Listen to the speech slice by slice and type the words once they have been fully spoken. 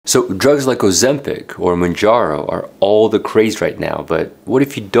So drugs like Ozempic or Mounjaro are all the craze right now, but what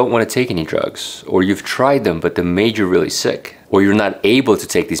if you don't want to take any drugs? Or you've tried them but they made you really sick? Or you're not able to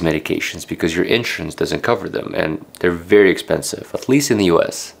take these medications because your insurance doesn't cover them and they're very expensive, at least in the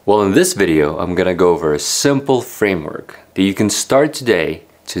US. Well, in this video, I'm gonna go over a simple framework that you can start today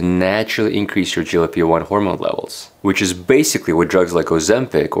to naturally increase your GLP-1 hormone levels, which is basically what drugs like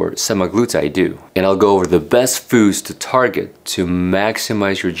Ozempic or semaglutide do. And I'll go over the best foods to target to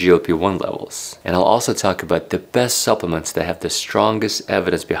maximize your GLP-1 levels. And I'll also talk about the best supplements that have the strongest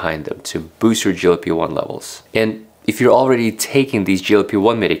evidence behind them to boost your GLP-1 levels. And if you're already taking these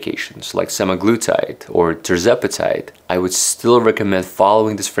GLP-1 medications like semaglutide or tirzepatide, I would still recommend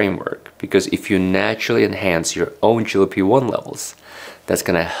following this framework, because if you naturally enhance your own GLP-1 levels, that's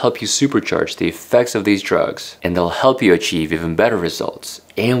going to help you supercharge the effects of these drugs, and they'll help you achieve even better results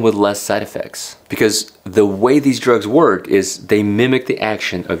and with less side effects. Because the way these drugs work is they mimic the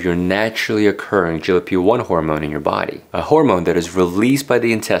action of your naturally occurring GLP-1 hormone in your body, a hormone that is released by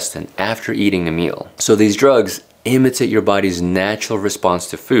the intestine after eating a meal. So these drugs imitate your body's natural response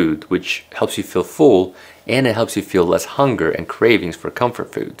to food, which helps you feel full, and it helps you feel less hunger and cravings for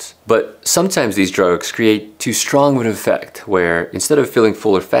comfort foods. But sometimes these drugs create too strong of an effect, where instead of feeling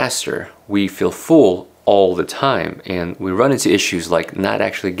fuller faster, we feel full all the time, and we run into issues like not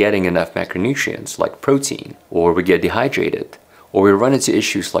actually getting enough macronutrients like protein, or we get dehydrated, or we run into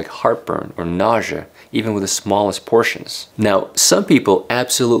issues like heartburn or nausea, even with the smallest portions. Now, some people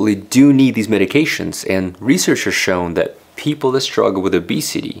absolutely do need these medications, and research has shown that people that struggle with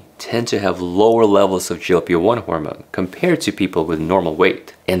obesity tend to have lower levels of GLP-1 hormone compared to people with normal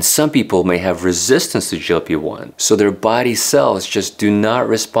weight. And some people may have resistance to GLP-1, so their body cells just do not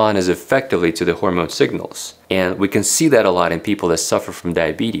respond as effectively to the hormone signals. And we can see that a lot in people that suffer from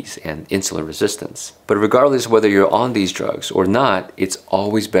diabetes and insulin resistance. But regardless whether you're on these drugs or not, it's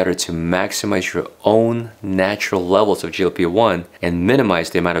always better to maximize your own natural levels of GLP-1 and minimize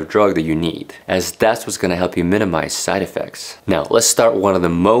the amount of drug that you need, as that's what's going to help you minimize side effects. Now, let's start one of the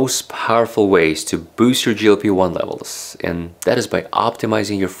most powerful ways to boost your GLP-1 levels, and that is by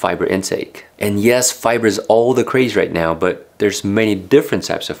optimizing your fiber intake. And yes, fiber is all the craze right now, but there's many different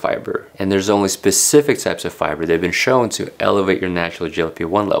types of fiber, and there's only specific types of fiber that have been shown to elevate your natural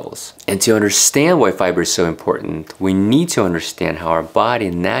GLP-1 levels. And to understand why fiber is so important, we need to understand how our body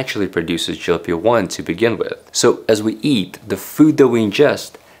naturally produces GLP-1 to begin with. So as we eat, the food that we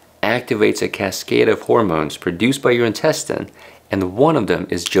ingest activates a cascade of hormones produced by your intestine, and one of them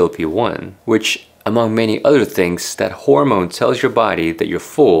is GLP-1, which, among many other things, that hormone tells your body that you're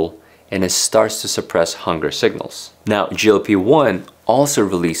full, and it starts to suppress hunger signals. Now, GLP-1 also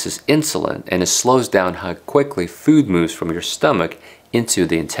releases insulin, and it slows down how quickly food moves from your stomach into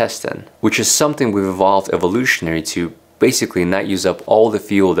the intestine, which is something we've evolved evolutionary to basically not use up all the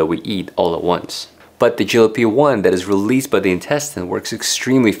fuel that we eat all at once. But the GLP-1 that is released by the intestine works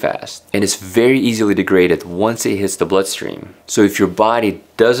extremely fast, and it's very easily degraded once it hits the bloodstream. So if your body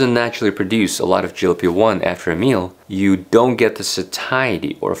doesn't naturally produce a lot of GLP-1 after a meal, you don't get the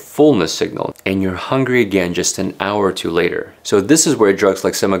satiety or fullness signal, and you're hungry again just an hour or two later. So this is where drugs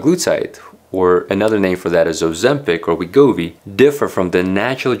like semaglutide, or another name for that is Ozempic or Wegovy, differ from the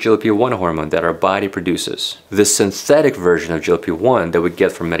natural GLP-1 hormone that our body produces. The synthetic version of GLP-1 that we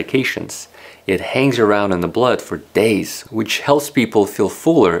get from medications, it hangs around in the blood for days, which helps people feel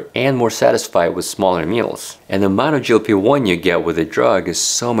fuller and more satisfied with smaller meals. And the amount of GLP-1 you get with a drug is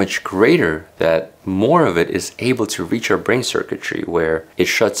so much greater that more of it is able to reach our brain circuitry, where it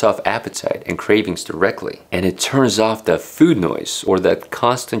shuts off appetite and cravings directly. And it turns off that food noise, or that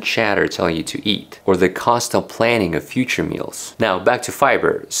constant chatter telling you to eat, or the constant planning of future meals. Now, back to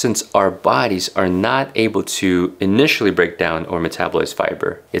fiber. Since our bodies are not able to initially break down or metabolize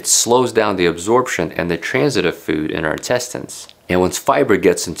fiber, it slows down the absorption and the transit of food in our intestines. And once fiber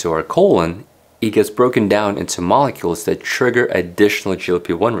gets into our colon, it gets broken down into molecules that trigger additional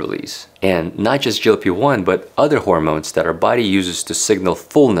GLP-1 release. And not just GLP-1, but other hormones that our body uses to signal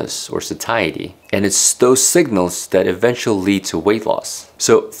fullness or satiety. And it's those signals that eventually lead to weight loss.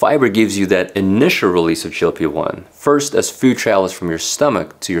 So fiber gives you that initial release of GLP-1, first as food travels from your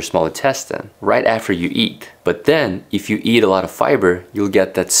stomach to your small intestine, right after you eat. But then, if you eat a lot of fiber, you'll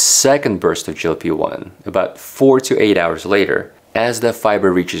get that second burst of GLP-1, about 4 to 8 hours later, as that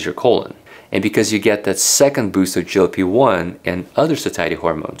fiber reaches your colon. And because you get that second boost of GLP-1 and other satiety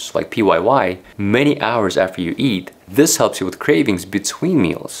hormones like PYY many hours after you eat, this helps you with cravings between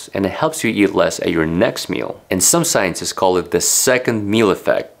meals, and it helps you eat less at your next meal. And some scientists call it the second meal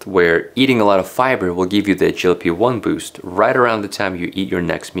effect, where eating a lot of fiber will give you the GLP-1 boost right around the time you eat your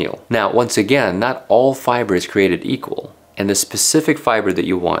next meal. Now, once again, not all fiber is created equal. And the specific fiber that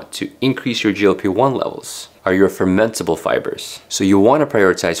you want to increase your GLP-1 levels are your fermentable fibers. So you want to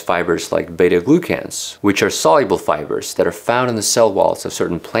prioritize fibers like beta-glucans, which are soluble fibers that are found in the cell walls of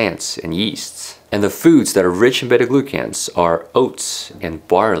certain plants and yeasts. And the foods that are rich in beta-glucans are oats and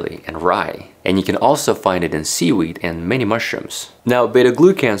barley and rye. And you can also find it in seaweed and many mushrooms. Now,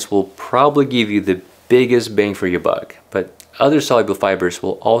 beta-glucans will probably give you the biggest bang for your buck, but other soluble fibers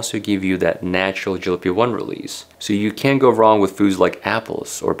will also give you that natural GLP-1 release. So you can't go wrong with foods like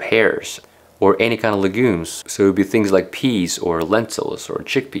apples or pears or any kind of legumes. So it would be things like peas or lentils or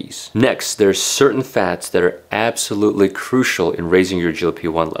chickpeas. Next, there's certain fats that are absolutely crucial in raising your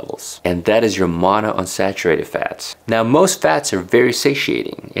GLP-1 levels. And that is your monounsaturated fats. Now, most fats are very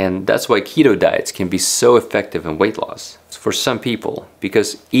satiating, and that's why keto diets can be so effective in weight loss for some people,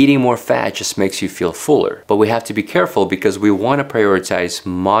 because eating more fat just makes you feel fuller. But we have to be careful because we want to prioritize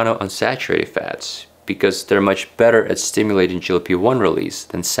monounsaturated fats, because they're much better at stimulating GLP-1 release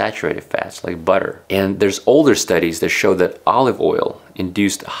than saturated fats like butter. And there's older studies that show that olive oil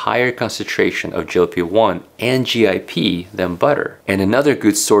induced a higher concentration of GLP-1 and GIP than butter. And another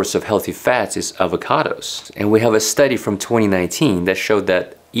good source of healthy fats is avocados. And we have a study from 2019 that showed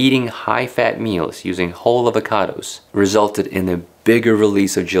that eating high-fat meals using whole avocados resulted in a bigger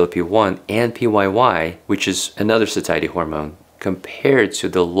release of GLP-1 and PYY, which is another satiety hormone, compared to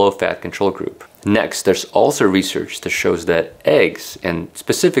the low-fat control group. Next, there's also research that shows that eggs, and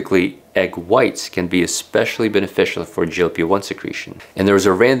specifically egg whites, can be especially beneficial for GLP-1 secretion. And there was a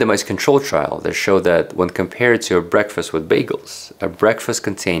randomized control trial that showed that when compared to a breakfast with bagels, a breakfast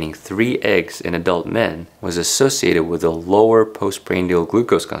containing 3 eggs in adult men was associated with a lower postprandial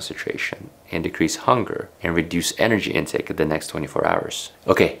glucose concentration and decreased hunger and reduced energy intake in the next 24 hours.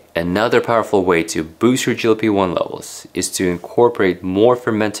 Okay, another powerful way to boost your GLP-1 levels is to incorporate more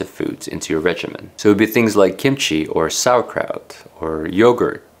fermented foods into your regimen. So it would be things like kimchi or sauerkraut or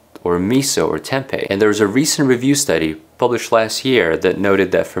yogurt or miso or tempeh. And there was a recent review study published last year that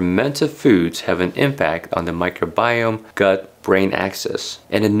noted that fermented foods have an impact on the microbiome, gut-brain axis.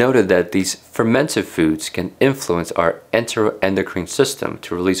 And it noted that these fermented foods can influence our enteroendocrine system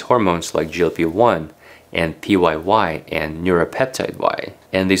to release hormones like GLP-1 and PYY and neuropeptide Y.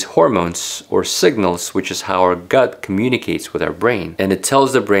 And these hormones or signals, which is how our gut communicates with our brain, and it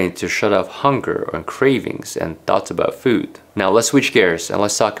tells the brain to shut off hunger and cravings and thoughts about food. Now let's switch gears and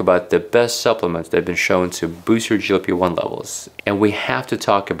let's talk about the best supplements that have been shown to boost your GLP-1 levels. And we have to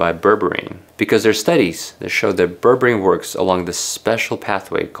talk about berberine, because there are studies that show that berberine works along the special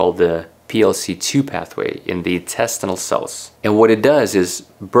pathway called the PLC2 pathway in the intestinal cells. And what it does is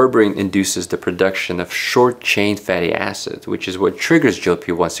berberine induces the production of short-chain fatty acids, which is what triggers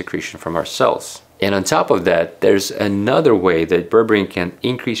GLP-1 secretion from our cells. And on top of that, there's another way that berberine can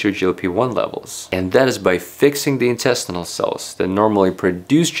increase your GLP-1 levels, and that is by fixing the intestinal cells that normally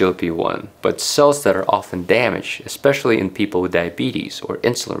produce GLP-1, but cells that are often damaged, especially in people with diabetes or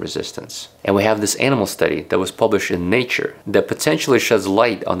insulin resistance. And we have this animal study that was published in Nature that potentially sheds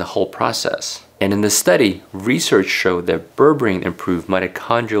light on the whole process. And in the study, research showed that berberine improved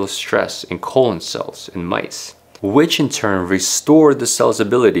mitochondrial stress in colon cells in mice, which in turn restored the cell's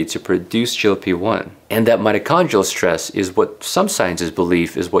ability to produce GLP-1. And that mitochondrial stress is what some scientists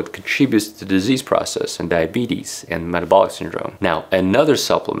believe is what contributes to the disease process in diabetes and metabolic syndrome. Now, another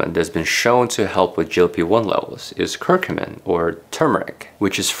supplement that's been shown to help with GLP-1 levels is curcumin or turmeric,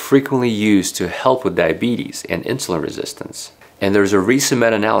 which is frequently used to help with diabetes and insulin resistance. And there's a recent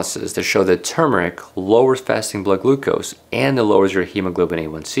meta-analysis that showed that turmeric lowers fasting blood glucose and it lowers your hemoglobin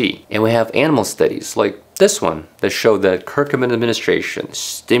A1C. And we have animal studies like this one that showed that curcumin administration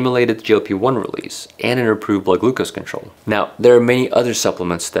stimulated GLP-1 release and it improved blood glucose control. Now, there are many other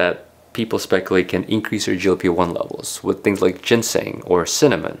supplements that people speculate can increase your GLP-1 levels with things like ginseng or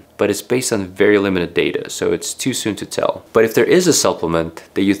cinnamon, but it's based on very limited data, so it's too soon to tell. But if there is a supplement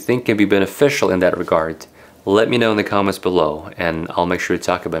that you think can be beneficial in that regard, let me know in the comments below and I'll make sure to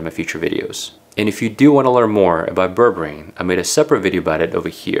talk about it in my future videos. And if you do want to learn more about berberine, I made a separate video about it over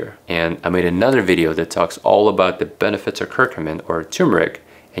here. And I made another video that talks all about the benefits of curcumin or turmeric,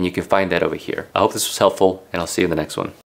 and you can find that over here. I hope this was helpful and I'll see you in the next one.